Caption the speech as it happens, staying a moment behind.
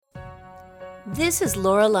This is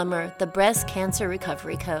Laura Lummer, the Breast Cancer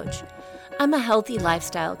Recovery Coach. I'm a healthy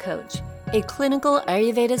lifestyle coach, a clinical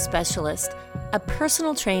Ayurveda specialist, a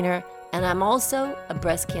personal trainer, and I'm also a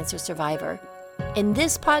breast cancer survivor. In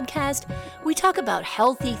this podcast, we talk about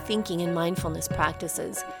healthy thinking and mindfulness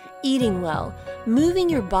practices, eating well,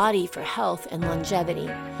 moving your body for health and longevity,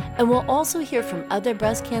 and we'll also hear from other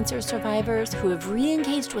breast cancer survivors who have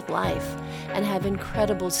re-engaged with life and have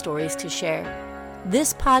incredible stories to share.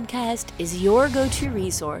 This podcast is your go-to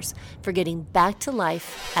resource for getting back to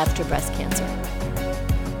life after breast cancer.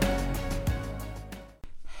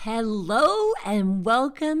 Hello and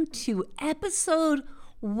welcome to episode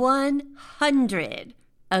 100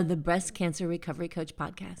 of the Breast Cancer Recovery Coach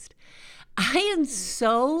podcast. I am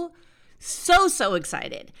so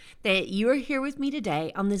excited that you are here with me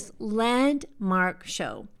today on this landmark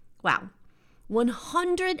show. Wow.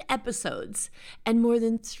 100 episodes and more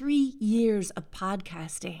than 3 years of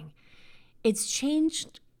podcasting. It's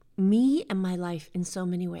changed me and my life in so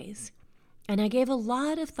many ways. And I gave a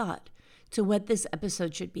lot of thought to what this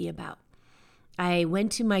episode should be about. I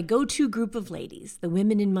went to my go-to group of ladies, the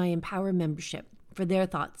women in my Empower membership, for their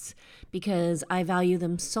thoughts because I value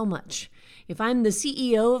them so much. If I'm the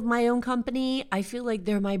CEO of my own company, I feel like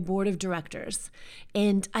they're my board of directors.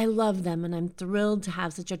 And I love them, and I'm thrilled to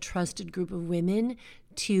have such a trusted group of women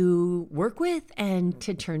to work with and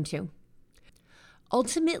to turn to.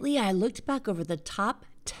 Ultimately, I looked back over the top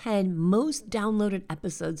 10 most downloaded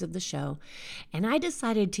episodes of the show, and I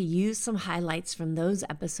decided to use some highlights from those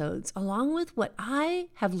episodes along with what I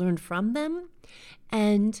have learned from them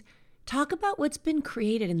and talk about what's been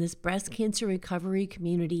created in this breast cancer recovery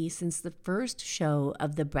community since the first show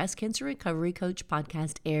of the Breast Cancer Recovery Coach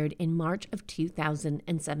podcast aired in March of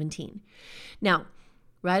 2017. Now,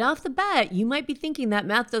 right off the bat, you might be thinking that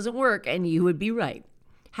math doesn't work, and you would be right.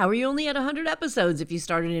 How are you only at 100 episodes if you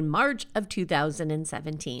started in March of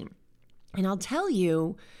 2017? And I'll tell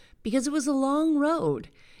you, because it was a long road,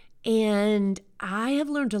 and I have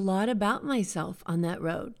learned a lot about myself on that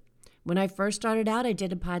road. When I first started out, I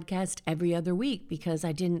did a podcast every other week because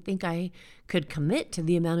I didn't think I could commit to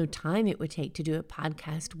the amount of time it would take to do a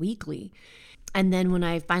podcast weekly. And then when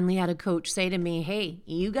I finally had a coach say to me, hey,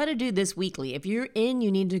 you got to do this weekly. If you're in,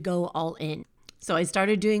 you need to go all in. So I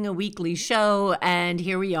started doing a weekly show, and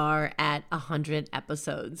here we are at 100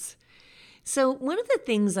 episodes. So one of the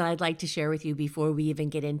things that I'd like to share with you before we even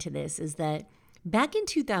get into this is that back in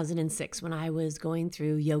 2006, when I was going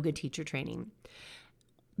through yoga teacher training,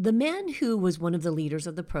 the man who was one of the leaders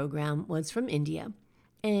of the program was from India,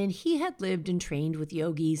 and he had lived and trained with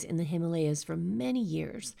yogis in the Himalayas for many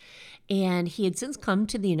years, and he had since come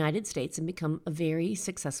to the United States and become a very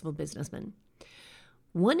successful businessman.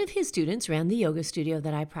 One of his students ran the yoga studio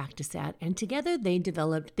that I practiced at, and together they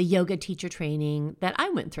developed the yoga teacher training that I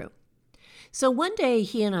went through. So one day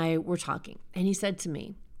he and I were talking, and he said to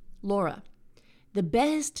me, Laura, the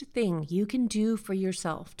best thing you can do for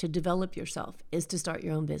yourself to develop yourself is to start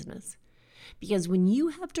your own business. Because when you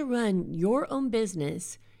have to run your own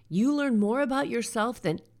business, you learn more about yourself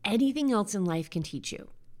than anything else in life can teach you.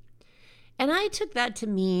 And I took that to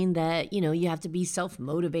mean that, you have to be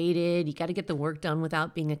self-motivated. You got to get the work done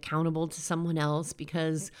without being accountable to someone else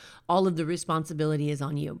because all of the responsibility is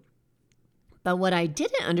on you. But what I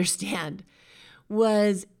didn't understand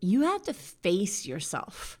was you have to face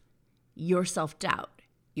yourself. Your self-doubt,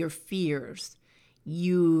 your fears,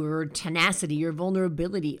 your tenacity, your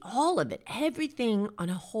vulnerability, all of it, everything on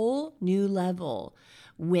a whole new level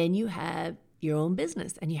when you have your own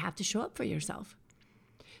business and you have to show up for yourself.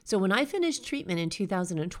 So when I finished treatment in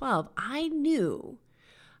 2012, I knew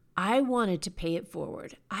I wanted to pay it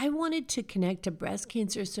forward. I wanted to connect to breast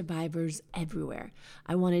cancer survivors everywhere.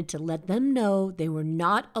 I wanted to let them know they were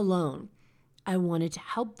not alone. I wanted to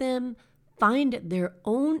help them find their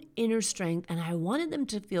own inner strength, and I wanted them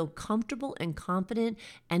to feel comfortable and confident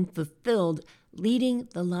and fulfilled leading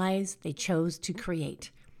the lives they chose to create.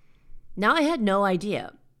 Now, I had no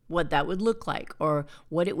idea what that would look like or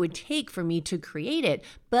what it would take for me to create it,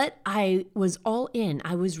 but I was all in.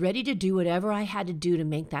 I was ready to do whatever I had to do to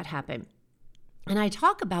make that happen. And I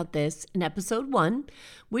talk about this in episode 1,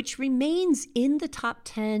 which remains in the top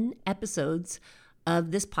 10 episodes of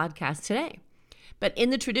this podcast today. But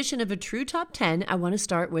in the tradition of a true top 10, I want to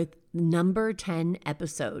start with number 10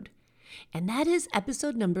 episode. And that is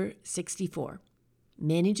episode number 64,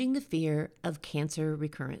 Managing the Fear of Cancer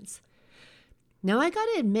Recurrence. Now, I got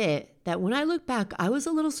to admit that when I look back, I was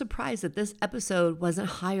a little surprised that this episode wasn't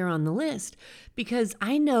higher on the list because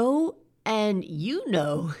I know and you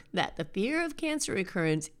know that the fear of cancer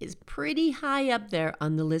recurrence is pretty high up there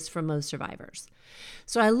on the list for most survivors.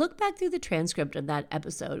 So I looked back through the transcript of that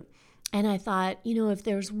episode, And I thought, if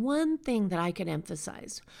there's one thing that I could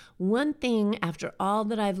emphasize, one thing after all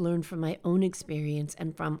that I've learned from my own experience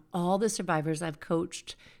and from all the survivors I've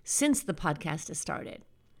coached since the podcast has started,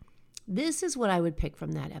 this is what I would pick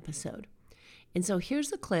from that episode. And so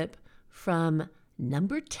here's a clip from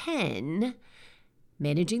number 10,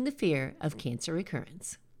 Managing the Fear of Cancer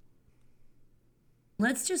Recurrence.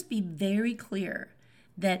 Let's just be very clear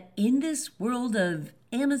that in this world of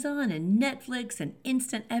Amazon and Netflix and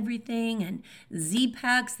instant everything and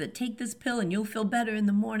Z-Packs that take this pill and you'll feel better in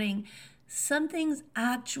the morning, some things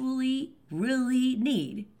actually really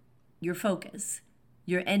need your focus,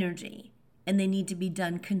 your energy, and they need to be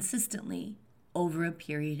done consistently over a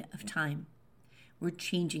period of time. We're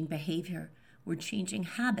changing behavior, we're changing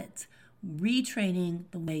habits,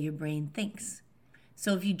 retraining the way your brain thinks.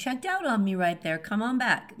 So if you checked out on me right there, come on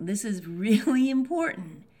back. This is really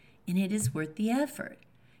important. And it is worth the effort.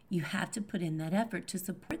 You have to put in that effort to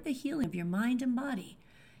support the healing of your mind and body.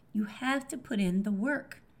 You have to put in the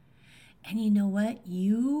work. And you know what?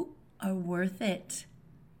 You are worth it.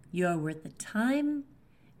 You are worth the time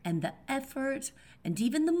and the effort and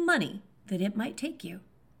even the money that it might take you.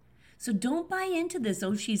 So don't buy into this,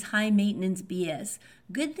 she's high maintenance BS.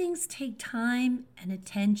 Good things take time and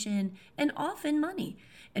attention and often money.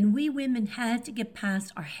 And we women had to get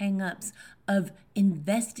past our hang-ups of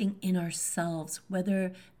investing in ourselves,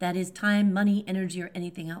 whether that is time, money, energy, or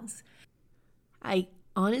anything else. I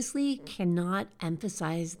honestly cannot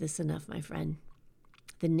emphasize this enough, my friend.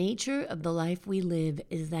 The nature of the life we live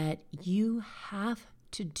is that you have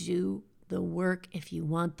to do the work if you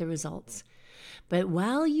want the results. But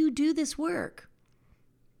while you do this work,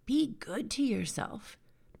 be good to yourself.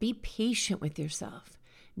 Be patient with yourself.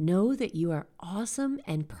 Know that you are awesome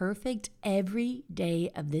and perfect every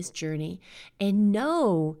day of this journey. And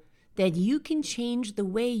know that you can change the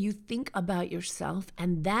way you think about yourself,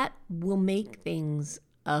 and that will make things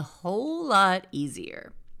a whole lot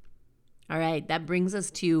easier. All right, that brings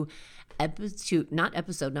us to not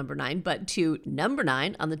episode number 9, but to number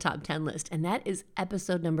 9 on the top 10 list. And that is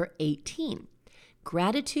episode number 18,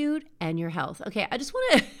 Gratitude and Your Health. Okay, I just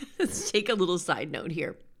want to take a little side note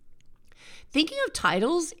here. Thinking of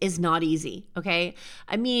titles is not easy, okay?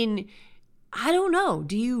 I mean, I don't know.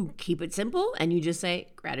 Do you keep it simple and you just say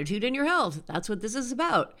gratitude and your health? That's what this is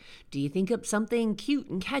about. Do you think up something cute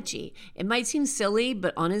and catchy? It might seem silly,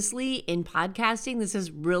 but honestly, in podcasting, this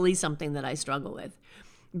is really something that I struggle with.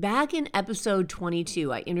 Back in episode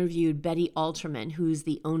 22, I interviewed Betty Alterman, who's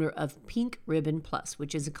the owner of Pink Ribbon Plus,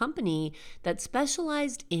 which is a company that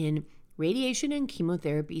specialized in radiation and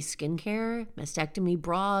chemotherapy, skincare, mastectomy,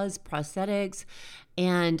 bras, prosthetics,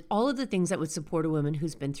 and all of the things that would support a woman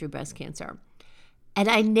who's been through breast cancer. And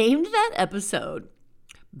I named that episode,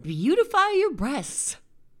 Beautify Your Breasts.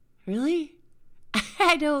 Really?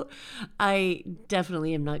 I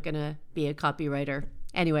definitely am not going to be a copywriter.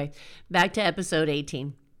 Anyway, back to episode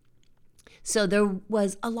 18. So there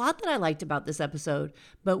was a lot that I liked about this episode,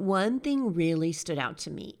 but one thing really stood out to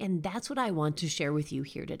me, and that's what I want to share with you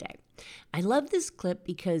here today. I love this clip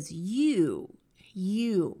because you,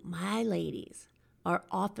 my ladies, are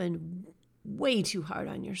often way too hard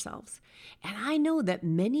on yourselves. And I know that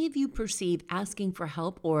many of you perceive asking for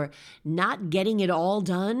help or not getting it all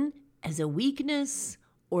done as a weakness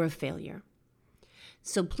or a failure.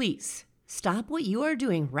 So please stop what you are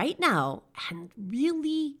doing right now and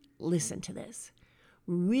really listen to this.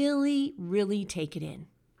 Really, really take it in.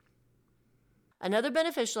 Another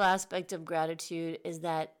beneficial aspect of gratitude is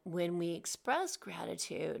that when we express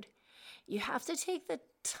gratitude, you have to take the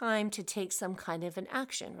time to take some kind of an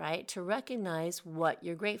action, right? To recognize what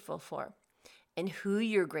you're grateful for and who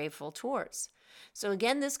you're grateful towards. So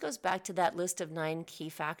again, this goes back to that list of 9 key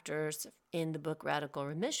factors in the book Radical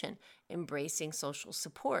Remission, embracing social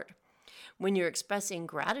support. When you're expressing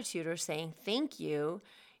gratitude or saying thank you,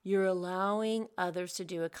 you're allowing others to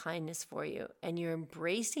do a kindness for you, and you're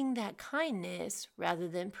embracing that kindness rather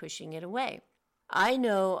than pushing it away. I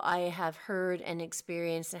know I have heard and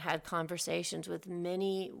experienced and had conversations with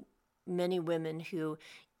many women who,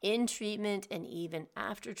 in treatment and even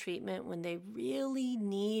after treatment, when they really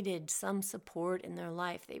needed some support in their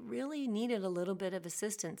life, they really needed a little bit of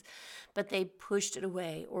assistance, but they pushed it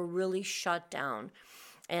away or really shut down.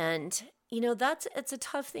 And, it's a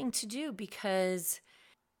tough thing to do because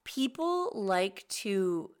people like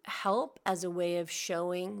to help as a way of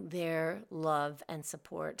showing their love and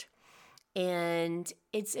support. And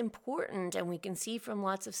it's important, and we can see from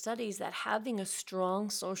lots of studies that having a strong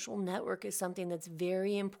social network is something that's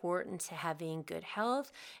very important to having good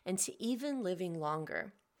health and to even living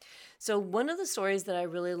longer. So, one of the stories that I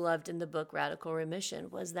really loved in the book Radical Remission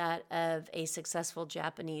was that of a successful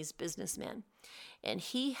Japanese businessman. And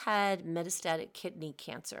he had metastatic kidney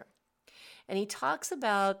cancer. And he talks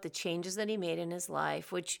about the changes that he made in his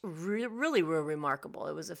life, which really were remarkable.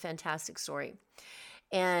 It was a fantastic story.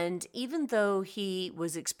 And even though he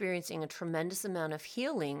was experiencing a tremendous amount of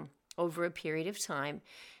healing over a period of time,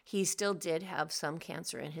 he still did have some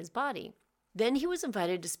cancer in his body. Then he was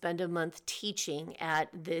invited to spend a month teaching at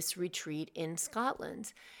this retreat in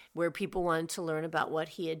Scotland, where people wanted to learn about what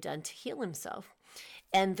he had done to heal himself.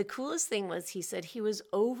 And the coolest thing was, he said he was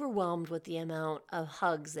overwhelmed with the amount of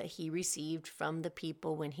hugs that he received from the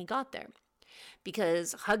people when he got there,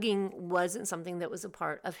 because hugging wasn't something that was a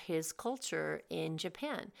part of his culture in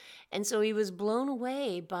Japan. And so he was blown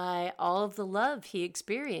away by all of the love he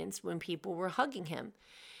experienced when people were hugging him.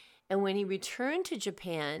 And when he returned to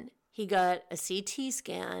Japan, he got a CT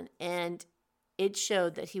scan and it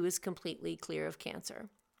showed that he was completely clear of cancer.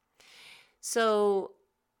 So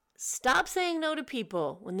stop saying no to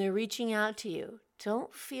people when they're reaching out to you.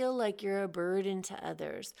 Don't feel like you're a burden to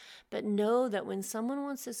others, but know that when someone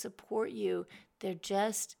wants to support you, they're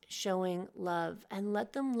just showing love, and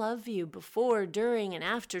let them love you before, during, and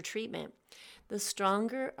after treatment. The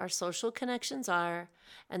stronger our social connections are,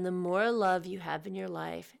 and the more love you have in your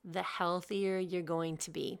life, the healthier you're going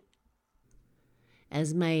to be.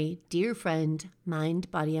 As my dear friend,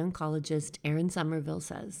 mind-body oncologist Erin Somerville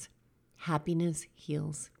says, happiness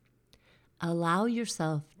heals. Allow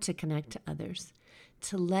yourself to connect to others,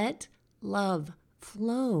 to let love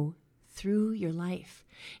flow through your life,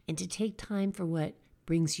 and to take time for what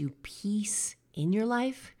brings you peace in your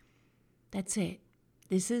life. That's it.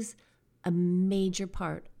 This is a major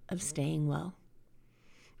part of staying well.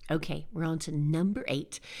 Okay, we're on to number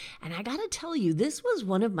 8. And I gotta tell you, this was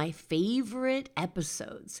one of my favorite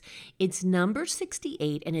episodes. It's number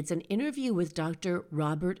 68, and it's an interview with Dr.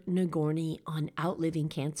 Robert Nagorny on outliving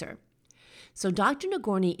cancer. So Dr.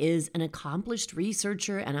 Nagorny is an accomplished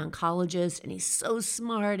researcher and oncologist, and he's so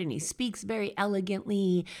smart, and he speaks very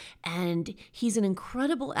elegantly, and he's an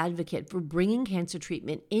incredible advocate for bringing cancer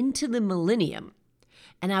treatment into the millennium.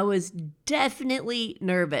 And I was definitely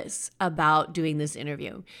nervous about doing this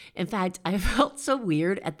interview. In fact, I felt so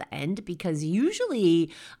weird at the end, because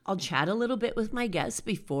usually I'll chat a little bit with my guests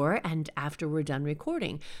before and after we're done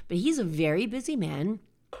recording. But he's a very busy man,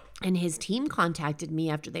 and his team contacted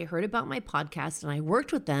me after they heard about my podcast, and I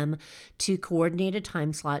worked with them to coordinate a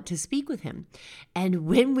time slot to speak with him. And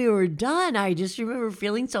when we were done, I just remember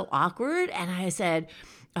feeling so awkward, and I said,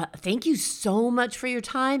 thank you so much for your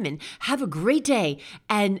time and have a great day.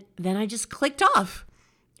 And then I just clicked off.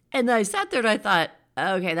 And I sat there and I thought,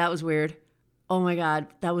 okay, that was weird. Oh my God,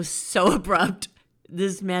 that was so abrupt.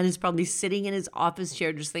 This man is probably sitting in his office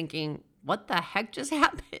chair just thinking, what the heck just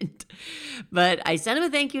happened? But I sent him a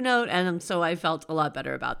thank you note, and so I felt a lot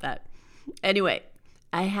better about that. Anyway,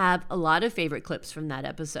 I have a lot of favorite clips from that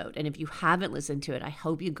episode, and if you haven't listened to it, I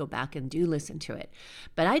hope you go back and do listen to it.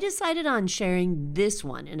 But I decided on sharing this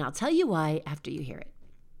one, and I'll tell you why after you hear it.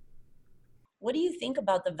 What do you think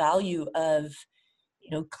about the value of,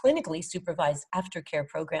 clinically supervised aftercare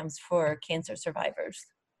programs for cancer survivors?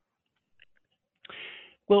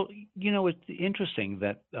 Well, it's interesting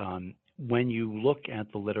that when you look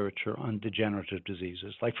at the literature on degenerative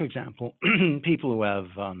diseases, like, for example, people who have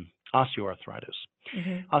osteoarthritis.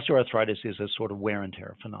 Mm-hmm. Osteoarthritis is a sort of wear and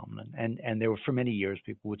tear phenomenon. And there were, for many years,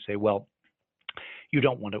 people would say, well, you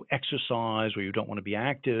don't want to exercise or you don't want to be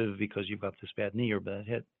active because you've got this bad knee or bad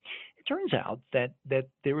hip. It turns out that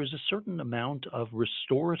there is a certain amount of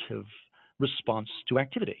restorative response to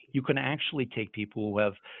activity. You can actually take people who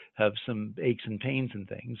have some aches and pains and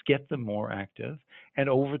things, get them more active, and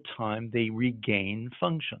over time they regain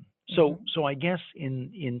function. So I guess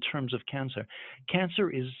in terms of cancer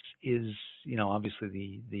is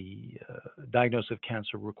obviously the diagnosis of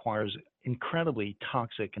cancer requires incredibly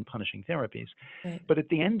toxic and punishing therapies, right. But at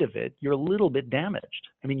the end of it, you're a little bit damaged.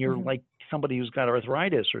 I mean, you're like somebody who's got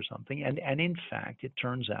arthritis or something, and in fact, it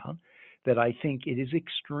turns out that I think it is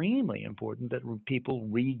extremely important that people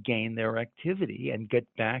regain their activity and get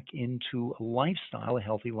back into a lifestyle, a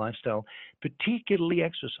healthy lifestyle, particularly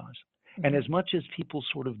exercise. And as much as people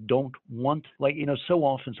sort of don't want, so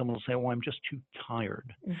often someone will say, well, I'm just too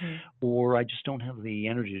tired, or I just don't have the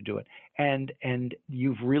energy to do it. And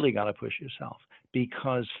you've really got to push yourself,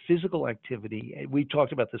 because physical activity, we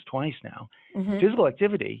talked about this twice now, physical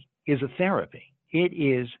activity is a therapy. It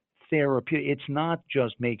is therapeutic. It's not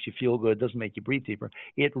just makes you feel good, doesn't make you breathe deeper.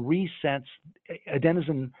 It resets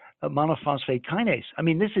adenosine monophosphate kinase. I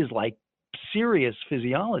mean, this is like serious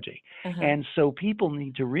physiology. And so people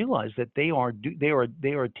need to realize that they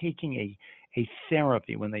are taking a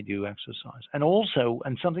therapy when they do exercise. And also,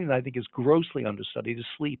 and something that I think is grossly understudied, is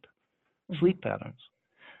sleep patterns.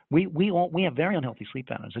 We have very unhealthy sleep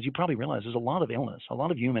patterns. As you probably realize, there's a lot of illness, a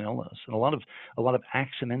lot of human illness, and a lot of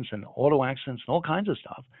accidents and auto accidents and all kinds of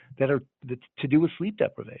stuff that to do with sleep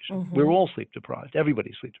deprivation. We're all sleep deprived.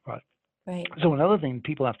 Everybody's sleep deprived. Right. So another thing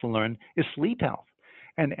people have to learn is sleep health,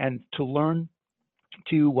 and to learn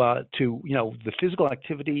to the physical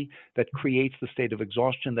activity that creates the state of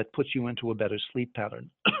exhaustion that puts you into a better sleep pattern.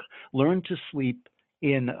 Learn to sleep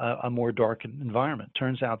in a more darkened environment.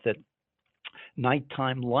 Turns out that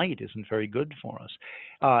nighttime light isn't very good for us.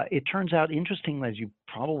 It turns out, interestingly, as you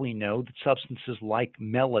probably know, that substances like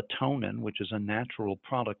melatonin, which is a natural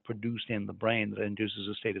product produced in the brain that induces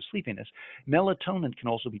a state of sleepiness, melatonin can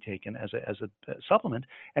also be taken as a supplement,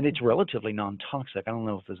 and it's relatively non-toxic. I don't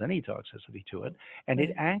know if there's any toxicity to it, and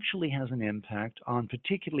it actually has an impact on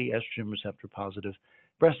particularly estrogen receptor positive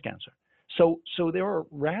breast cancer. So there are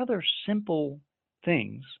rather simple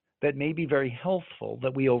things that may be very healthful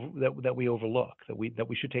that we overlook, that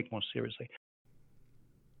we should take more seriously.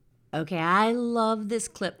 Okay, I love this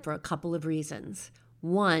clip for a couple of reasons.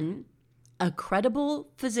 One, a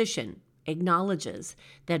credible physician acknowledges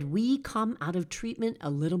that we come out of treatment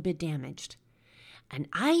a little bit damaged. And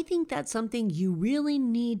I think that's something you really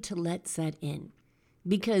need to let set in.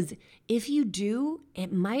 Because if you do,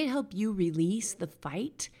 it might help you release the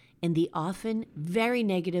fight and the often very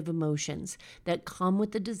negative emotions that come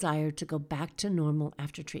with the desire to go back to normal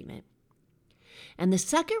after treatment. And the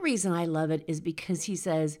second reason I love it is because he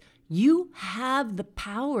says you have the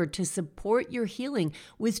power to support your healing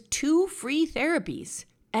with 2 free therapies,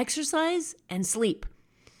 exercise and sleep.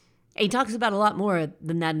 He talks about a lot more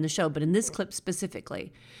than that in the show, but in this clip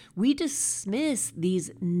specifically, we dismiss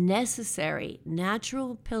these necessary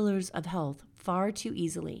natural pillars of health far too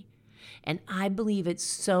easily. And I believe it's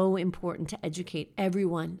so important to educate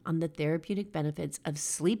everyone on the therapeutic benefits of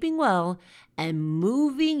sleeping well and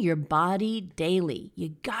moving your body daily.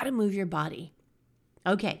 You gotta move your body.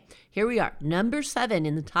 Okay, here we are, number 7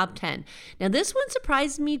 in the top 10. Now this one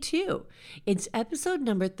surprised me too. It's episode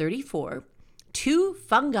number 34, 2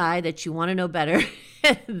 fungi that you wanna know better.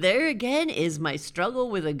 There again is my struggle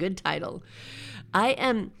with a good title. I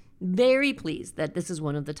am very pleased that this is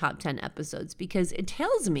one of the top 10 episodes because it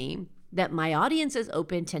tells me that my audience is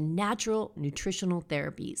open to natural nutritional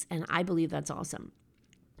therapies, and I believe that's awesome.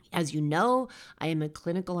 As you know, I am a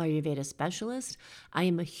clinical Ayurveda specialist. I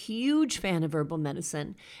am a huge fan of herbal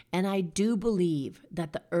medicine, and I do believe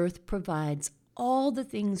that the earth provides all the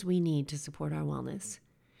things we need to support our wellness.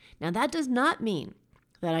 Now, that does not mean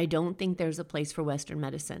that I don't think there's a place for Western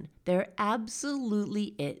medicine. There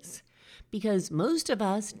absolutely is, because most of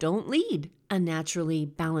us don't lead a naturally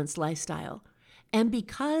balanced lifestyle, and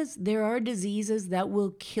because there are diseases that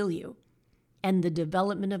will kill you. And the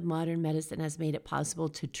development of modern medicine has made it possible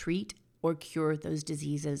to treat or cure those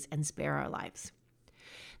diseases and spare our lives.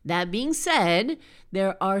 That being said,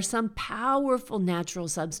 there are some powerful natural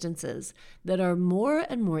substances that are more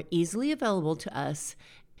and more easily available to us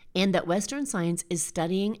and that Western science is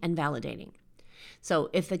studying and validating. So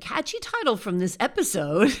if the catchy title from this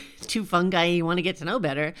episode, 2 fungi you want to get to know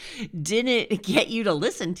better, didn't get you to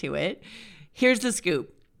listen to it, here's the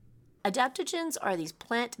scoop. Adaptogens are these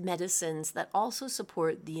plant medicines that also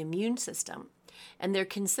support the immune system, and they're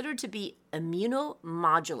considered to be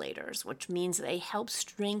immunomodulators, which means they help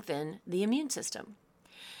strengthen the immune system.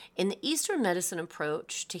 In the Eastern medicine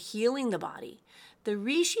approach to healing the body, the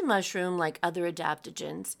reishi mushroom, like other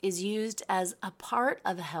adaptogens, is used as a part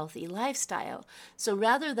of a healthy lifestyle. So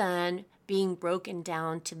rather than being broken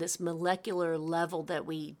down to this molecular level that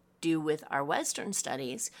we do with our Western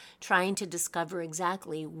studies, trying to discover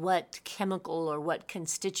exactly what chemical or what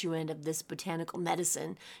constituent of this botanical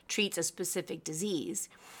medicine treats a specific disease.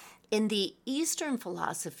 In the Eastern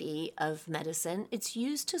philosophy of medicine, it's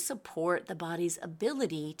used to support the body's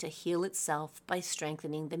ability to heal itself by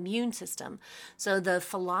strengthening the immune system. So the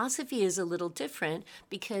philosophy is a little different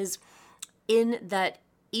because in that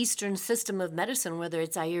Eastern system of medicine, whether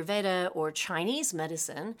it's Ayurveda or Chinese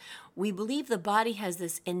medicine, we believe the body has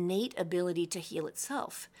this innate ability to heal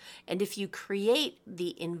itself. And if you create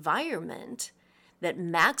the environment that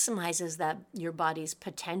maximizes that your body's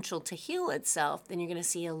potential to heal itself, then you're going to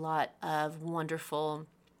see a lot of wonderful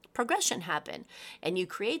progression happen. And you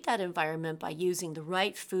create that environment by using the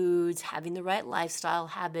right foods, having the right lifestyle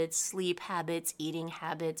habits, sleep habits, eating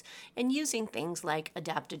habits, and using things like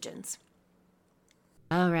adaptogens.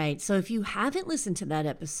 All right. So if you haven't listened to that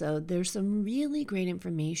episode, there's some really great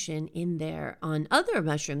information in there on other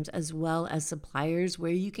mushrooms as well as suppliers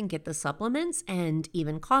where you can get the supplements and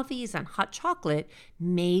even coffees and hot chocolate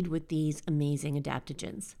made with these amazing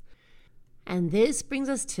adaptogens. And this brings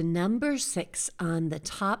us to number 6 on the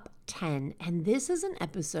top 10. And this is an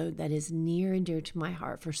episode that is near and dear to my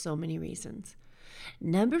heart for so many reasons.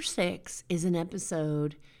 Number 6 is an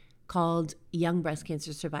episode called Young Breast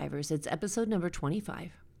Cancer Survivors. It's episode number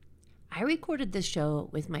 25. I recorded this show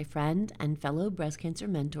with my friend and fellow breast cancer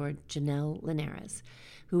mentor, Janelle Linares,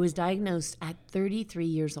 who was diagnosed at 33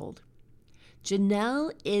 years old.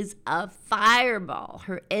 Janelle is a fireball.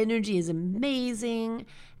 Her energy is amazing,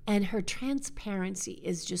 and her transparency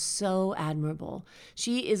is just so admirable.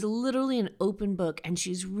 She is literally an open book, and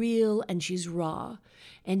she's real and she's raw.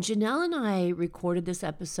 And Janelle and I recorded this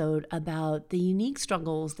episode about the unique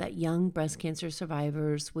struggles that young breast cancer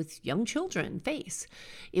survivors with young children face.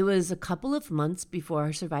 It was a couple of months before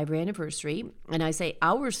our survivor anniversary, and I say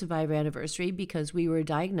our survivor anniversary because we were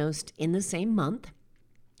diagnosed in the same month.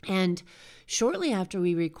 And shortly after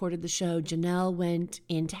we recorded the show, Janelle went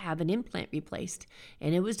in to have an implant replaced,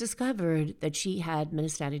 and it was discovered that she had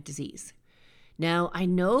metastatic disease. Now, I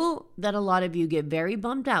know that a lot of you get very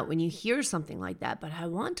bummed out when you hear something like that, but I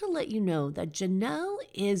want to let you know that Janelle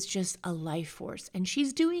is just a life force, and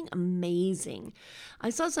she's doing amazing. I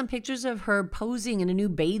saw some pictures of her posing in a new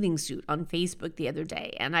bathing suit on Facebook the other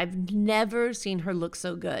day, and I've never seen her look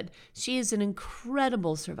so good. She is an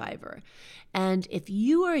incredible survivor. And if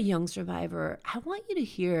you are a young survivor, I want you to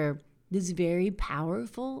hear this very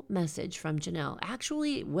powerful message from Janelle.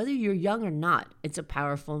 Actually, whether you're young or not, it's a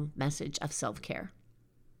powerful message of self-care.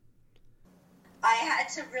 I had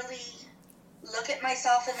to really look at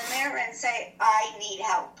myself in the mirror and say, I need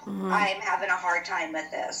help. Mm-hmm. I'm having a hard time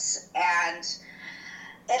with this. And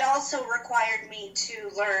it also required me to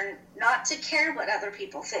learn not to care what other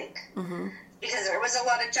people think. Mm-hmm. Because there was a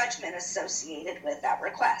lot of judgment associated with that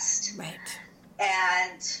request. Right.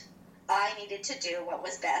 And I needed to do what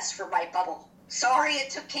was best for my bubble. Sorry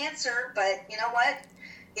it took cancer, but you know what?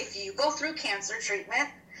 If you go through cancer treatment,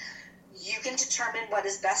 you can determine what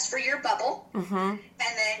is best for your bubble, mm-hmm. and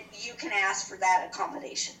then you can ask for that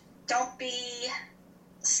accommodation. Don't be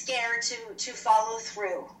scared to follow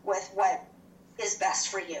through with what is best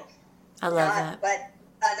for you. I love that. What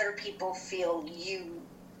other people feel you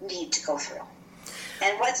need to go through.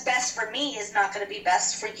 And what's best for me is not going to be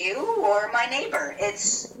best for you or my neighbor.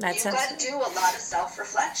 You've got to do a lot of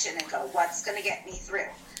self-reflection and go, what's going to get me through?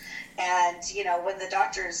 And, you know, when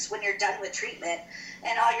you're done with treatment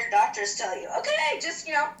and all your doctors tell you, okay, just,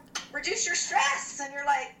 reduce your stress. And you're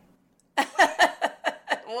like, what? How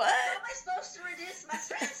am I supposed to reduce my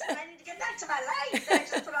stress? And I need to get back to my life that I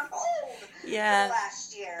just put on hold for the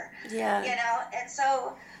last year. Yeah. And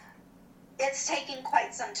so it's taken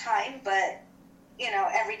quite some time, but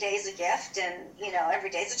every day is a gift and, every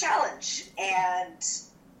day is a challenge. And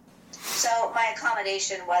so my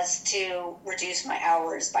accommodation was to reduce my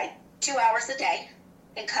hours by 2 hours a day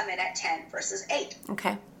and come in at 10 versus 8.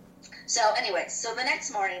 Okay. So anyway, the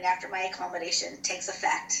next morning after my accommodation takes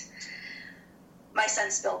effect, my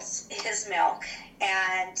son spilled his milk.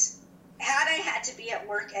 And had I had to be at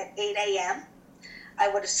work at 8 a.m., I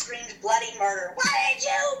would have screamed bloody murder. Why did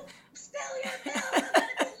you spill your milk? I'm going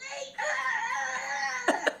to be late.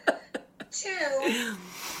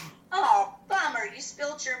 Oh, bummer, you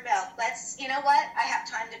spilled your milk. You know what? I have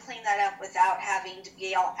time to clean that up without having to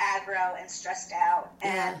be all aggro and stressed out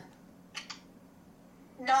and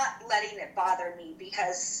not letting it bother me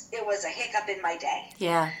because it was a hiccup in my day.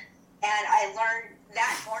 Yeah. And I learned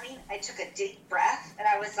that morning, I took a deep breath and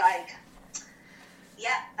I was like,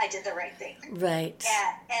 yeah, I did the right thing. Right.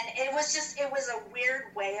 And it was a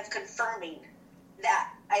weird way of confirming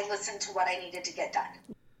that I listened to what I needed to get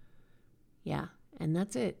done. Yeah, and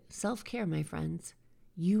that's it. Self-care, my friends.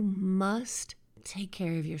 You must take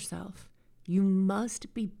care of yourself. You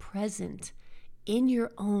must be present in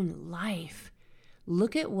your own life.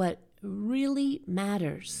 Look at what really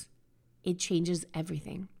matters. It changes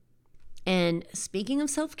everything. And speaking of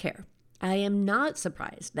self-care, I am not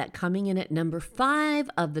surprised that coming in at number 5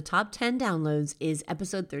 of the top 10 downloads is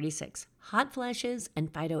episode 36, Hot Flashes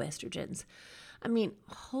and Phytoestrogens. I mean,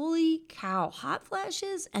 holy cow, hot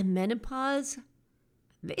flashes and menopause,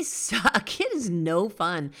 they suck. It is no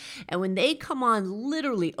fun. And when they come on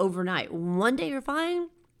literally overnight, one day you're fine,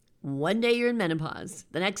 one day you're in menopause,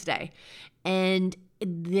 the next day. And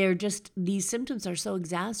these symptoms are so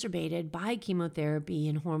exacerbated by chemotherapy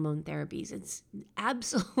and hormone therapies. It's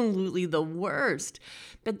absolutely the worst.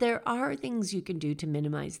 But there are things you can do to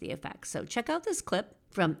minimize the effects. So check out this clip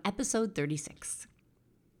from episode 36.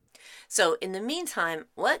 So in the meantime,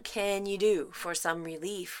 what can you do for some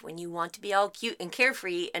relief when you want to be all cute and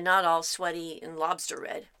carefree and not all sweaty and lobster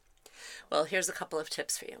red? Well, here's a couple of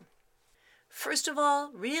tips for you. First of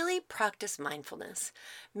all, really practice mindfulness,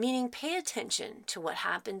 meaning pay attention to what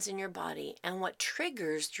happens in your body and what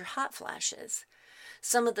triggers your hot flashes.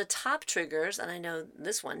 Some of the top triggers, and I know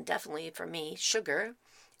this one definitely for me, sugar,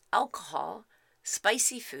 alcohol,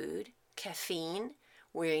 spicy food, caffeine,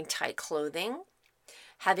 wearing tight clothing,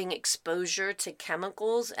 having exposure to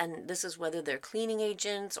chemicals, and this is whether they're cleaning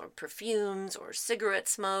agents or perfumes or cigarette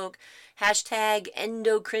smoke, hashtag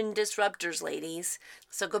endocrine disruptors, ladies.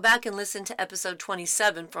 So go back and listen to episode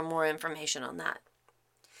 27 for more information on that.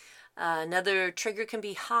 Another trigger can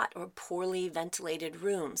be hot or poorly ventilated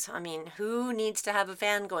rooms. I mean, who needs to have a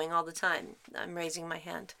fan going all the time? I'm raising my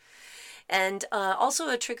hand. And also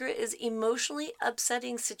a trigger is emotionally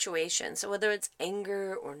upsetting situations. So whether it's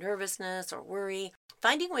anger or nervousness or worry,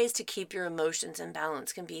 finding ways to keep your emotions in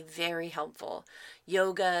balance can be very helpful.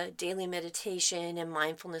 Yoga, daily meditation, and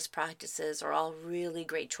mindfulness practices are all really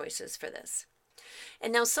great choices for this.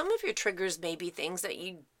 And now some of your triggers may be things that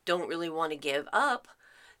you don't really want to give up,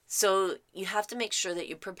 so you have to make sure that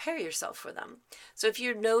you prepare yourself for them. So if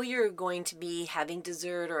you know you're going to be having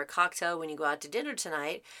dessert or a cocktail when you go out to dinner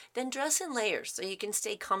tonight, then dress in layers so you can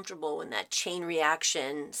stay comfortable when that chain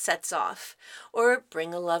reaction sets off. Or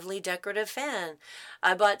bring a lovely decorative fan.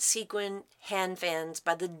 I bought sequin hand fans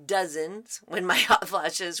by the dozens when my hot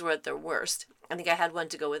flashes were at their worst. I think I had one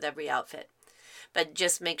to go with every outfit. But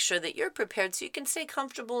just make sure that you're prepared so you can stay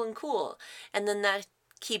comfortable and cool. And then that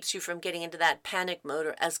keeps you from getting into that panic mode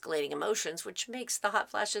or escalating emotions, which makes the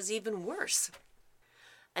hot flashes even worse.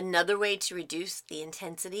 Another way to reduce the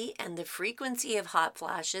intensity and the frequency of hot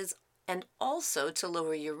flashes, and also to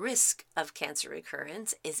lower your risk of cancer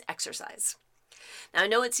recurrence, is exercise. Now, I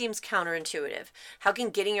know it seems counterintuitive. How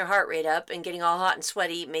can getting your heart rate up and getting all hot and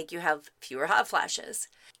sweaty make you have fewer hot flashes?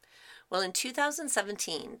 Well, in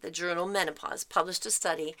 2017, the journal Menopause published a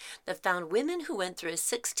study that found women who went through a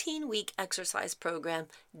 16-week exercise program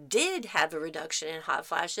did have a reduction in hot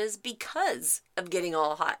flashes because of getting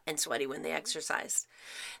all hot and sweaty when they exercised.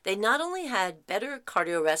 They not only had better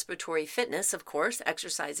cardiorespiratory fitness, of course,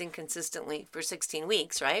 exercising consistently for 16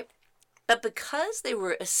 weeks, right? But because they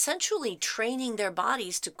were essentially training their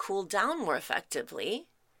bodies to cool down more effectively,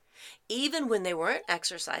 even when they weren't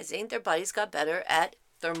exercising, their bodies got better at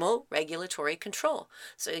thermoregulatory control.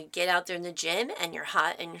 So you get out there in the gym and you're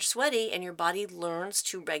hot and you're sweaty and your body learns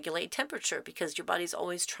to regulate temperature because your body's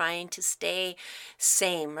always trying to stay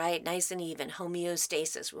same, right? Nice and even,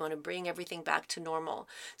 homeostasis. We want to bring everything back to normal.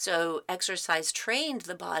 So exercise trained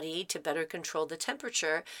the body to better control the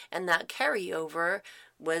temperature, and that carryover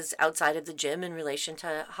was outside of the gym in relation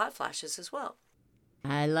to hot flashes as well.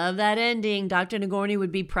 I love that ending. Dr. Nagorny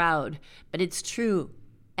would be proud, but it's true.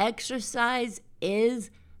 Exercise is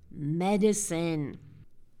medicine.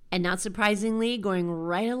 And not surprisingly, going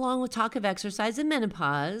right along with talk of exercise and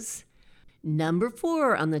menopause, number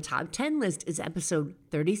 4 on the top 10 list is episode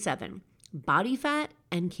 37. Body fat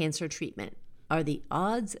and cancer treatment. Are the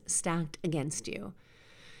odds stacked against you?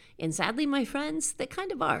 And sadly, my friends, they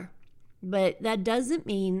kind of are. But that doesn't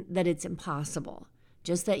mean that it's impossible.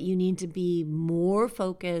 Just that you need to be more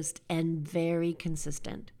focused and very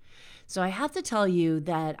consistent. So I have to tell you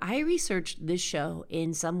that I researched this show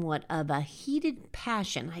in somewhat of a heated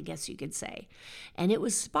passion, I guess you could say. And it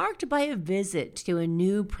was sparked by a visit to a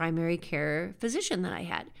new primary care physician that I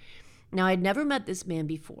had. Now, I'd never met this man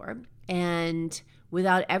before, and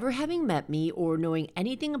without ever having met me or knowing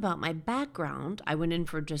anything about my background, I went in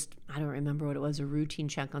for just, I don't remember what it was, a routine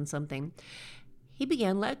check on something. He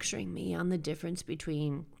began lecturing me on the difference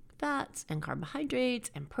between fats and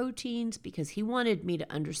carbohydrates and proteins because he wanted me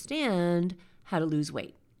to understand how to lose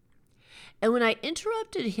weight. And when I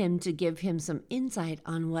interrupted him to give him some insight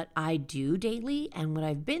on what I do daily and what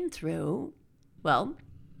I've been through, well,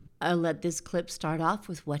 I'll let this clip start off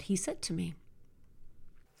with what he said to me.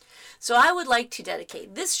 So I would like to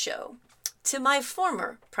dedicate this show to my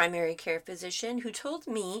former primary care physician who told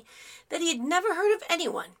me that he had never heard of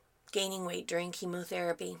anyone gaining weight during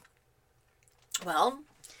chemotherapy. Well,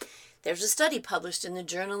 there's a study published in the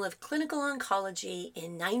Journal of Clinical Oncology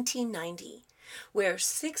in 1990 where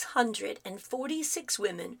 646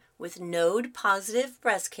 women with node-positive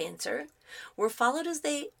breast cancer were followed as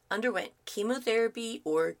they underwent chemotherapy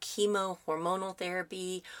or chemohormonal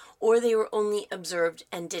therapy, or they were only observed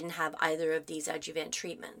and didn't have either of these adjuvant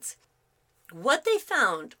treatments. What they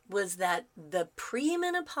found was that the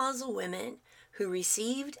premenopausal women who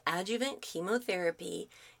received adjuvant chemotherapy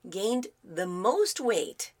gained the most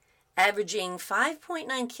weight averaging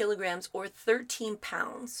 5.9 kilograms or 13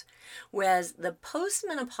 pounds, whereas the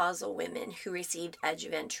postmenopausal women who received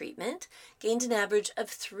adjuvant treatment gained an average of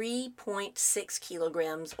 3.6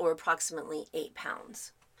 kilograms or approximately 8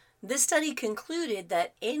 pounds. This study concluded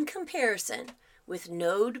that in comparison with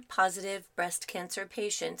node-positive breast cancer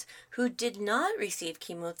patients who did not receive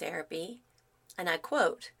chemotherapy, and I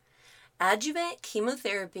quote, adjuvant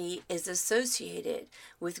chemotherapy is associated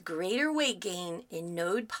with greater weight gain in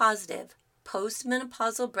node-positive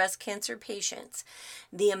postmenopausal breast cancer patients.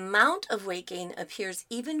 The amount of weight gain appears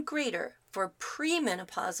even greater for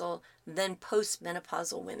premenopausal than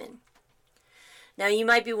postmenopausal women. Now, you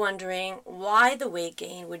might be wondering why the weight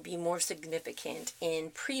gain would be more significant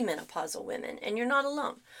in premenopausal women, and you're not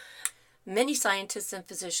alone. Many scientists and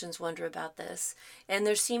physicians wonder about this, and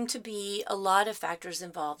there seem to be a lot of factors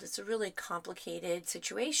involved. It's a really complicated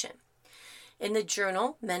situation. In the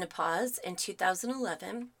journal Menopause in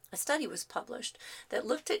 2011, a study was published that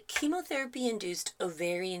looked at chemotherapy-induced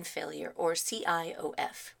ovarian failure, or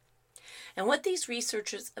CIOF. And what these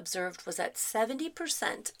researchers observed was that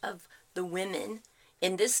 70% of the women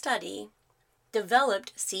in this study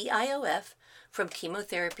developed CIOF from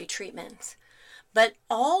chemotherapy treatments. But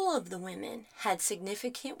all of the women had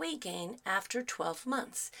significant weight gain after 12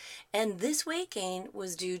 months. And this weight gain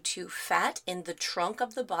was due to fat in the trunk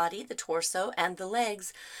of the body, the torso, and the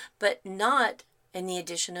legs, but not in the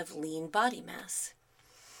addition of lean body mass.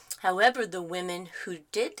 However, the women who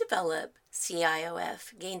did develop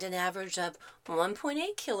CIOF gained an average of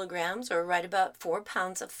 1.8 kilograms, or right about 4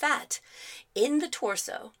 pounds of fat in the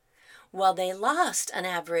torso, while they lost an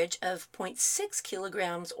average of 0.6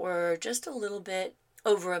 kilograms, or just a little bit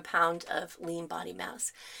over a pound of lean body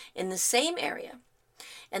mass in the same area.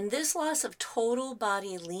 And this loss of total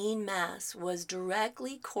body lean mass was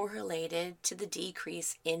directly correlated to the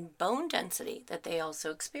decrease in bone density that they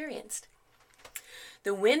also experienced.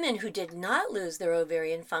 The women who did not lose their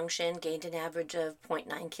ovarian function gained an average of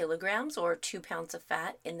 0.9 kilograms or 2 pounds of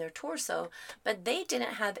fat in their torso, but they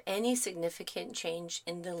didn't have any significant change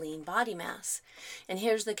in the lean body mass. And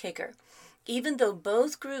here's the kicker. Even though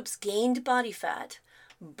both groups gained body fat,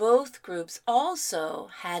 both groups also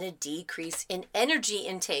had a decrease in energy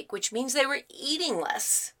intake, which means they were eating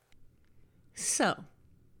less. So,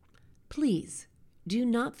 please do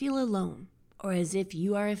not feel alone or as if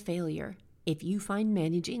you are a failure if you find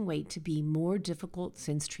managing weight to be more difficult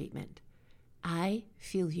since treatment. I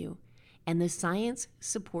feel you, and the science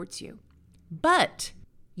supports you. But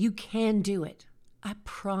you can do it. I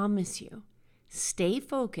promise you. Stay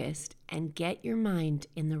focused and get your mind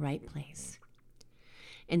in the right place.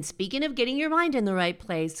 And speaking of getting your mind in the right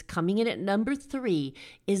place, coming in at number 3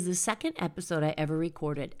 is the second episode I ever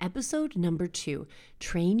recorded. Episode number 2,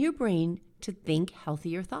 Train Your Brain to Think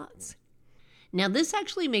Healthier Thoughts. Now, this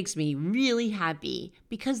actually makes me really happy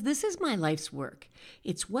because this is my life's work.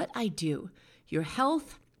 It's what I do. Your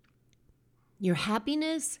health, your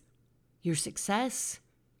happiness, your success,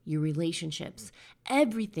 your relationships,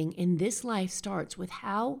 everything in this life starts with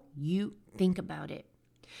how you think about it.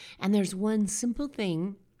 And there's one simple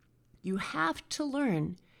thing you have to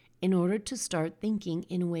learn in order to start thinking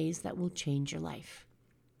in ways that will change your life.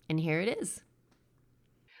 And here it is.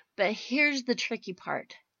 But here's the tricky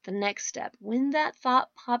part. The next step, when that thought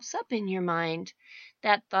pops up in your mind,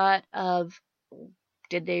 that thought of,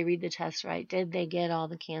 did they read the test right? Did they get all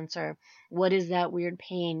the cancer? What is that weird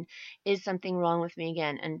pain? Is something wrong with me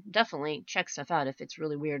again? And definitely check stuff out if it's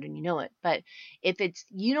really weird and you know it. But if it's,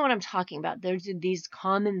 you know what I'm talking about. There's these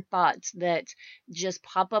common thoughts that just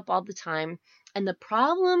pop up all the time. And the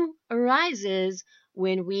problem arises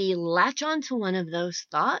when we latch onto one of those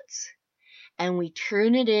thoughts and we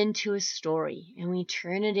turn it into a story, and we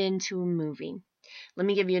turn it into a movie. Let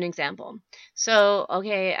me give you an example. So,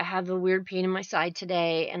 okay, I have a weird pain in my side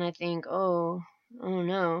today, and I think, oh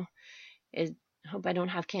no, I hope I don't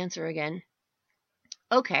have cancer again.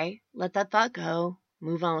 Okay, let that thought go,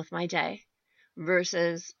 move on with my day.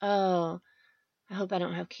 Versus, oh, I hope I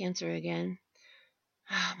don't have cancer again.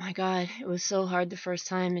 Oh my God, it was so hard the first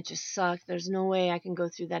time. It just sucked. There's no way I can go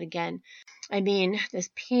through that again. I mean, this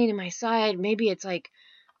pain in my side, maybe it's like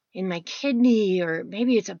in my kidney, or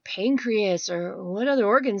maybe it's a pancreas, or what other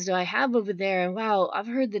organs do I have over there? And wow, I've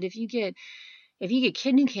heard that if you get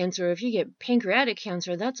kidney cancer, or if you get pancreatic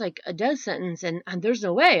cancer, that's like a death sentence. And there's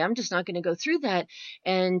no way. I'm just not going to go through that.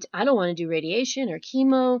 And I don't want to do radiation or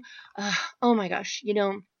chemo. Oh my gosh, you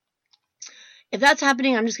know. If that's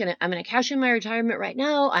happening, I'm going to cash in my retirement right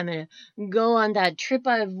now. I'm going to go on that trip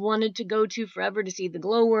I've wanted to go to forever to see the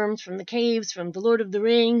glowworms from the caves from The Lord of the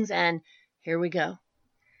Rings. And here we go.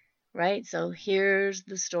 right? So here's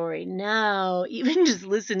the story. Now, even just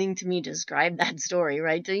listening to me describe that story,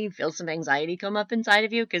 right? Do you feel some anxiety come up inside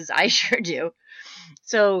of you? Because I sure do.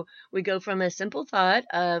 So we go from a simple thought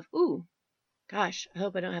of, ooh, gosh, I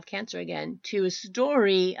hope I don't have cancer again, to a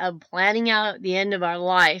story of planning out the end of our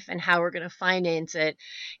life and how we're going to finance it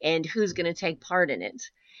and who's going to take part in it.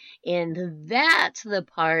 And that's the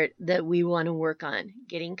part that we want to work on,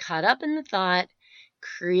 getting caught up in the thought,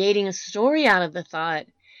 creating a story out of the thought,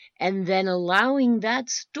 and then allowing that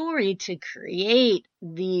story to create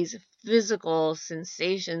these physical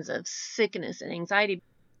sensations of sickness and anxiety.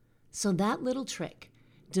 So that little trick,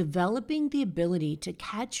 developing the ability to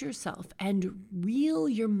catch yourself and reel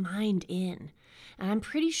your mind in. And I'm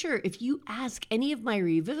pretty sure if you ask any of my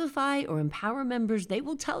Revivify or Empower members, they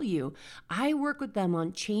will tell you I work with them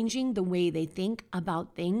on changing the way they think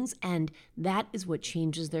about things, and that is what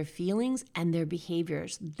changes their feelings and their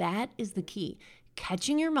behaviors. That is the key.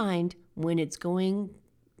 Catching your mind when it's going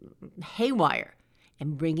haywire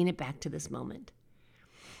and bringing it back to this moment.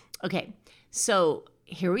 Okay, so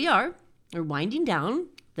here we are. We're winding down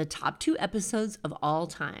the top 2 episodes of all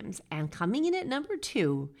times. And coming in at number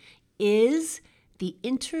 2 is the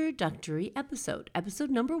introductory episode. Episode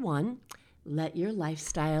number 1, Let Your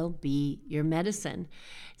Lifestyle Be Your Medicine.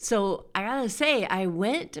 So I gotta say, I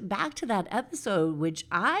went back to that episode, which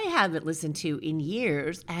I haven't listened to in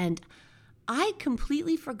years, and I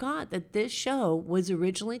completely forgot that this show was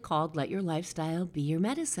originally called Let Your Lifestyle Be Your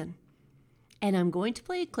Medicine. And I'm going to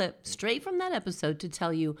play a clip straight from that episode to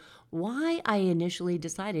tell you why I initially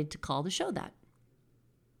decided to call the show that.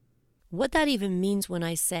 What that even means when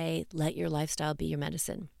I say, let your lifestyle be your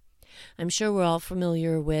medicine. I'm sure we're all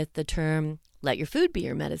familiar with the term, let your food be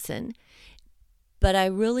your medicine. But I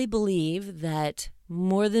really believe that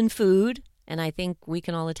more than food, and I think we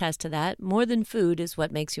can all attest to that, more than food is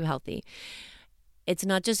what makes you healthy. It's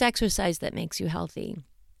not just exercise that makes you healthy.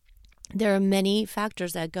 There are many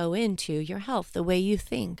factors that go into your health, the way you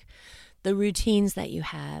think, the routines that you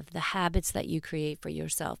have, the habits that you create for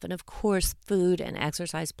yourself. And of course, food and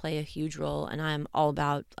exercise play a huge role. And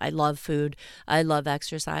I love food, I love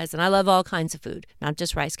exercise, and I love all kinds of food, not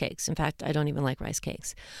just rice cakes. In fact, I don't even like rice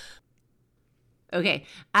cakes. Okay,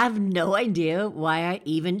 I have no idea why I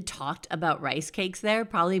even talked about rice cakes there,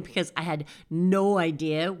 probably because I had no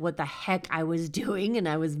idea what the heck I was doing and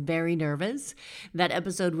I was very nervous. That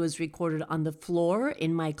episode was recorded on the floor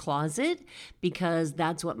in my closet because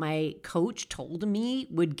that's what my coach told me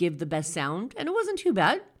would give the best sound, and it wasn't too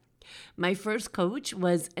bad. My first coach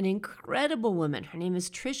was an incredible woman. Her name is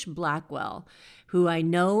Trish Blackwell, who I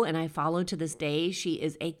know and I follow to this day. She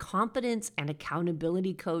is a confidence and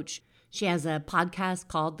accountability coach. She has a podcast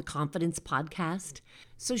called The Confidence Podcast.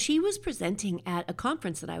 So she was presenting at a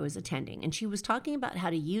conference that I was attending, and she was talking about how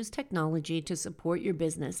to use technology to support your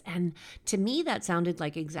business. And to me, that sounded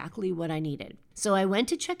like exactly what I needed. So I went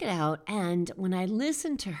to check it out, and when I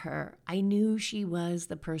listened to her, I knew she was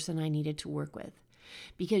the person I needed to work with,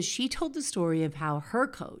 because she told the story of how her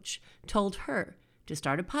coach told her to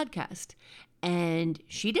start a podcast, and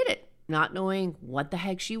she did it, not knowing what the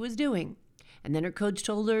heck she was doing. And then her coach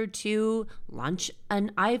told her to launch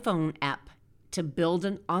an iPhone app to build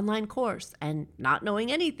an online course, and not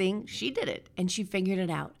knowing anything, she did it and she figured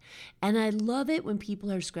it out. And I love it when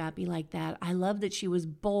people are scrappy like that. I love that she was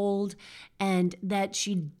bold and that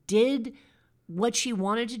she did what she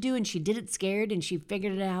wanted to do, and she did it scared, and she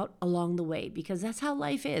figured it out along the way, because that's how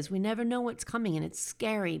life is. We never know what's coming and it's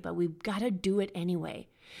scary, but we've got to do it anyway.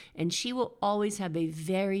 And she will always have a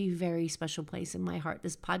very, very special place in my heart.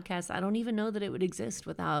 This podcast, I don't even know that it would exist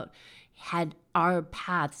had our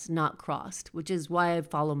paths not crossed, which is why I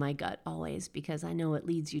follow my gut always, because I know it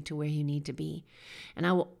leads you to where you need to be. And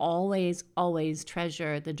I will always, always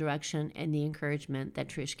treasure the direction and the encouragement that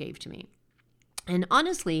Trish gave to me. And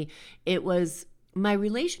honestly, it was my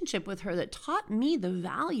relationship with her that taught me the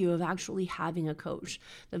value of actually having a coach,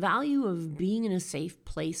 the value of being in a safe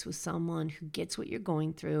place with someone who gets what you're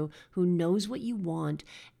going through, who knows what you want,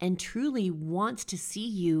 and truly wants to see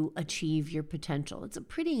you achieve your potential. It's a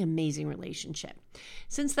pretty amazing relationship.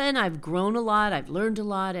 Since then, I've grown a lot, I've learned a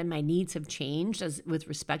lot, and my needs have changed with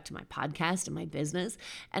respect to my podcast and my business.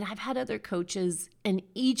 And I've had other coaches, and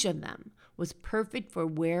each of them was perfect for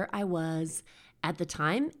where I was at the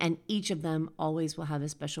time, and each of them always will have a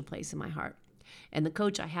special place in my heart. And the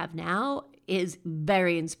coach I have now is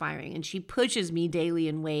very inspiring, and she pushes me daily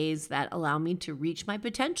in ways that allow me to reach my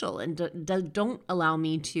potential and don't allow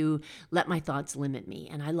me to let my thoughts limit me.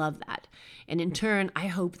 And I love that. And in turn, I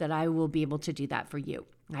hope that I will be able to do that for you.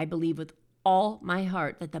 I believe with all my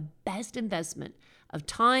heart that the best investment of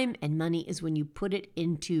time and money is when you put it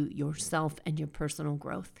into yourself and your personal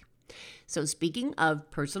growth. So speaking of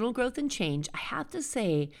personal growth and change, I have to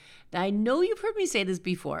say that I know you've heard me say this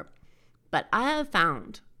before, but I have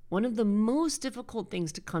found one of the most difficult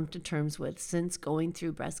things to come to terms with since going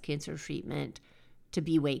through breast cancer treatment to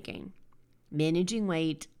be weight gain, managing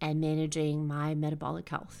weight and managing my metabolic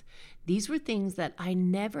health. These were things that I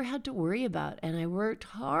never had to worry about, and I worked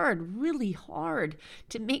hard, really hard,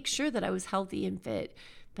 to make sure that I was healthy and fit.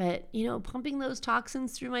 But, pumping those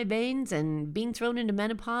toxins through my veins and being thrown into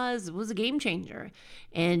menopause was a game changer.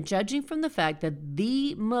 And judging from the fact that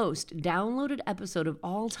the most downloaded episode of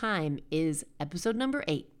all time is episode number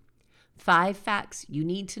 8, 5 facts you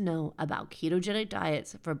need to know about ketogenic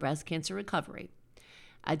diets for breast cancer recovery,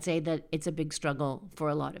 I'd say that it's a big struggle for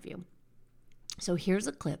a lot of you. So here's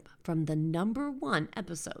a clip from the number 1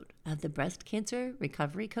 episode of the Breast Cancer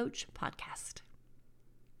Recovery Coach podcast.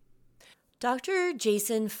 Dr.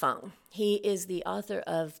 Jason Fung, he is the author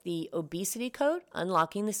of The Obesity Code,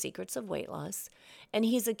 Unlocking the Secrets of Weight Loss, and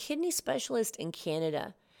he's a kidney specialist in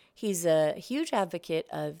Canada. He's a huge advocate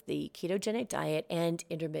of the ketogenic diet and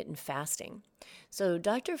intermittent fasting. So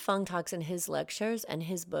Dr. Fung talks in his lectures and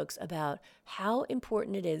his books about how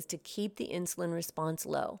important it is to keep the insulin response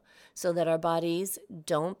low so that our bodies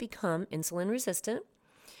don't become insulin resistant,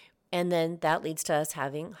 and then that leads to us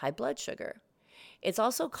having high blood sugar. It's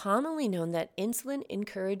also commonly known that insulin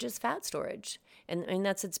encourages fat storage, and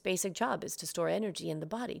that's its basic job, is to store energy in the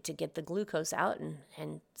body, to get the glucose out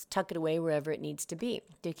and tuck it away wherever it needs to be,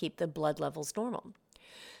 to keep the blood levels normal.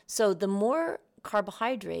 So the more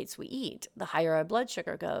carbohydrates we eat, the higher our blood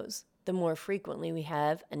sugar goes, the more frequently we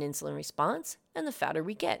have an insulin response, and the fatter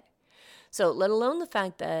we get. So let alone the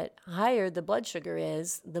fact that higher the blood sugar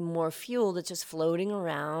is, the more fuel that's just floating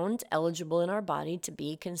around eligible in our body to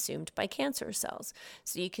be consumed by cancer cells.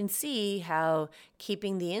 So you can see how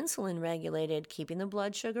keeping the insulin regulated, keeping the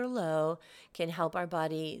blood sugar low, can help our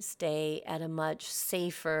body stay at a much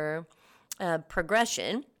safer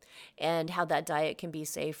progression, and how that diet can be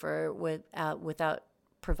safer without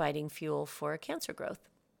providing fuel for cancer growth.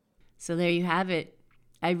 So there you have it.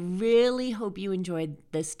 I really hope you enjoyed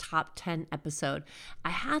this top 10 episode.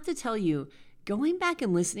 I have to tell you, going back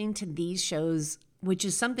and listening to these shows, which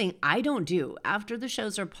is something I don't do after the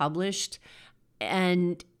shows are published,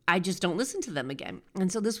 and I just don't listen to them again.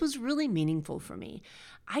 And so this was really meaningful for me.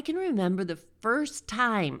 I can remember the first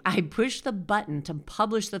time I pushed the button to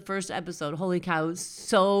publish the first episode. Holy cow, I was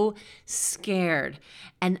so scared.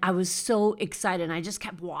 And I was so excited. And I just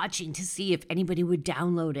kept watching to see if anybody would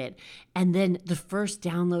download it. And then the first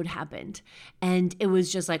download happened. And it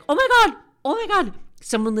was just like, oh my God,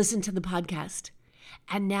 someone listened to the podcast.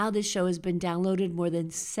 And now this show has been downloaded more than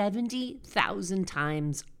 70,000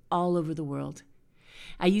 times all over the world.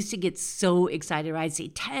 I used to get so excited. I'd see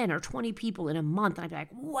 10 or 20 people in a month. And I'd be like,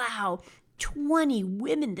 wow, 20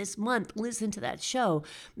 women this month listen to that show.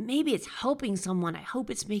 Maybe it's helping someone. I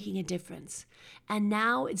hope it's making a difference. And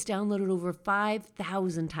now it's downloaded over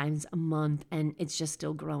 5,000 times a month, and it's just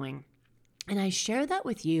still growing. And I share that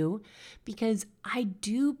with you because I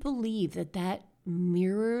do believe that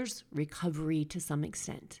mirrors recovery to some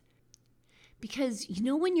extent. Because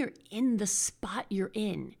when you're in the spot you're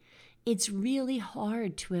in, it's really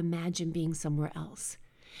hard to imagine being somewhere else.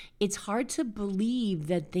 It's hard to believe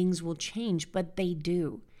that things will change, but they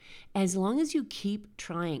do. As long as you keep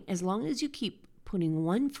trying, as long as you keep putting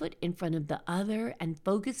one foot in front of the other and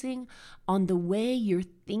focusing on the way you're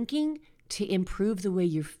thinking to improve the way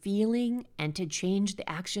you're feeling and to change the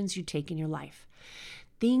actions you take in your life,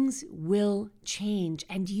 things will change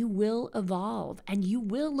and you will evolve, and you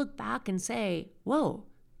will look back and say, whoa,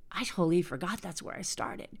 I totally forgot that's where I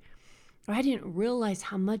started. Or I didn't realize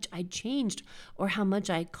how much I changed or how much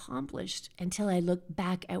I accomplished until I looked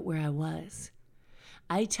back at where I was.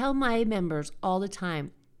 I tell my members all the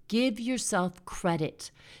time, give yourself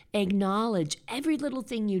credit. Acknowledge every little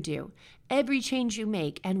thing you do, every change you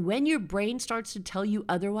make. And when your brain starts to tell you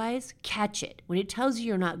otherwise, catch it. When it tells you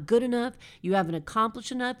you're not good enough, you haven't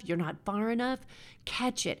accomplished enough, you're not far enough,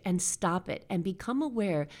 catch it and stop it and become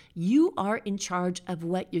aware you are in charge of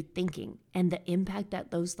what you're thinking and the impact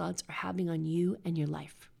that those thoughts are having on you and your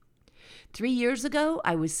life. 3 years ago,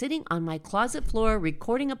 I was sitting on my closet floor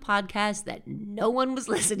recording a podcast that no one was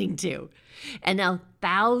listening to. And now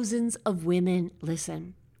thousands of women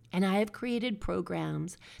listen. And I have created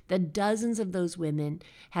programs that dozens of those women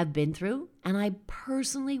have been through, and I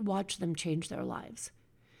personally watch them change their lives.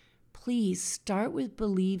 Please start with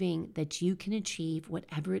believing that you can achieve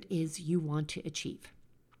whatever it is you want to achieve.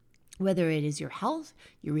 Whether it is your health,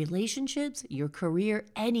 your relationships, your career,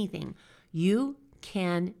 anything, you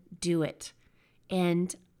can do it.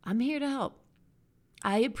 And I'm here to help.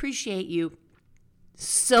 I appreciate you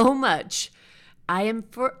so much. I am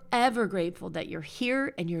forever grateful that you're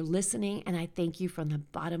here and you're listening, and I thank you from the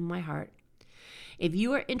bottom of my heart. If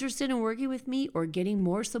you are interested in working with me or getting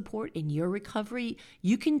more support in your recovery,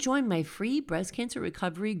 you can join my free breast cancer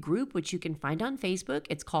recovery group, which you can find on Facebook.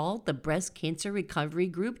 It's called the Breast Cancer Recovery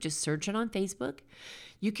Group. Just search it on Facebook.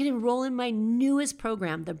 You can enroll in my newest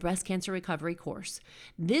program, the Breast Cancer Recovery Course.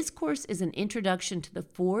 This course is an introduction to the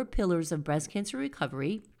 4 pillars of breast cancer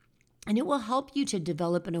recovery, and it will help you to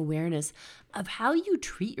develop an awareness of how you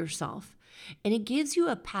treat yourself. And it gives you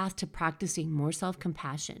a path to practicing more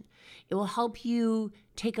self-compassion. It will help you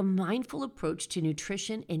take a mindful approach to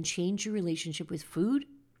nutrition and change your relationship with food.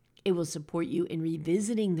 It will support you in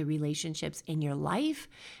revisiting the relationships in your life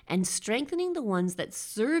and strengthening the ones that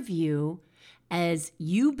serve you as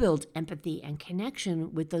you build empathy and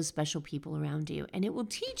connection with those special people around you. And it will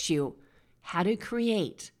teach you how to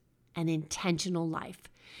create an intentional life.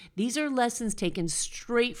 These are lessons taken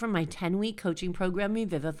straight from my 10-week coaching program,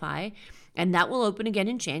 Revivify, and that will open again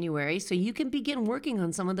in January, so you can begin working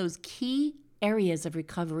on some of those key areas of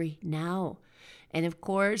recovery now. And of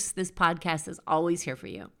course, this podcast is always here for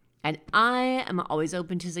you. And I am always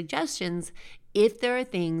open to suggestions if there are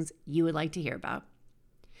things you would like to hear about.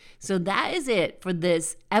 So that is it for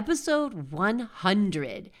this episode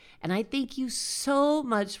 100. And I thank you so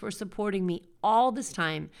much for supporting me all this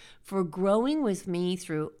time, for growing with me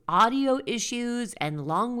through audio issues and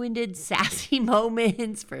long-winded, sassy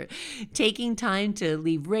moments, for taking time to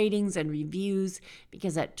leave ratings and reviews,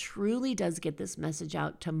 because that truly does get this message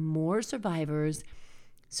out to more survivors.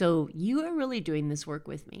 So you are really doing this work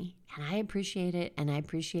with me, and I appreciate it, and I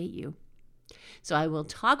appreciate you. So I will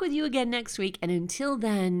talk with you again next week, and until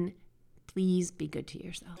then, please be good to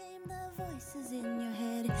yourself. The voices in your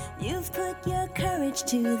head, you've put your courage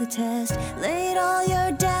to the test, laid all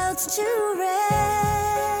your doubts to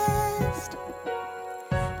rest.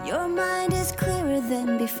 Your mind is clearer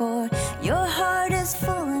than before, your heart is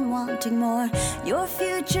full and wanting more, your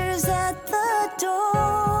future's at the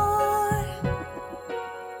door.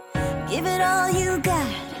 Give it all you got,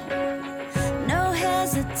 no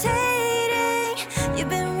hesitating, you've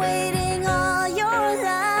been waiting all your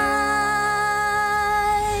life.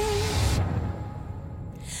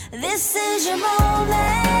 This is your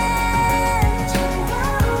moment.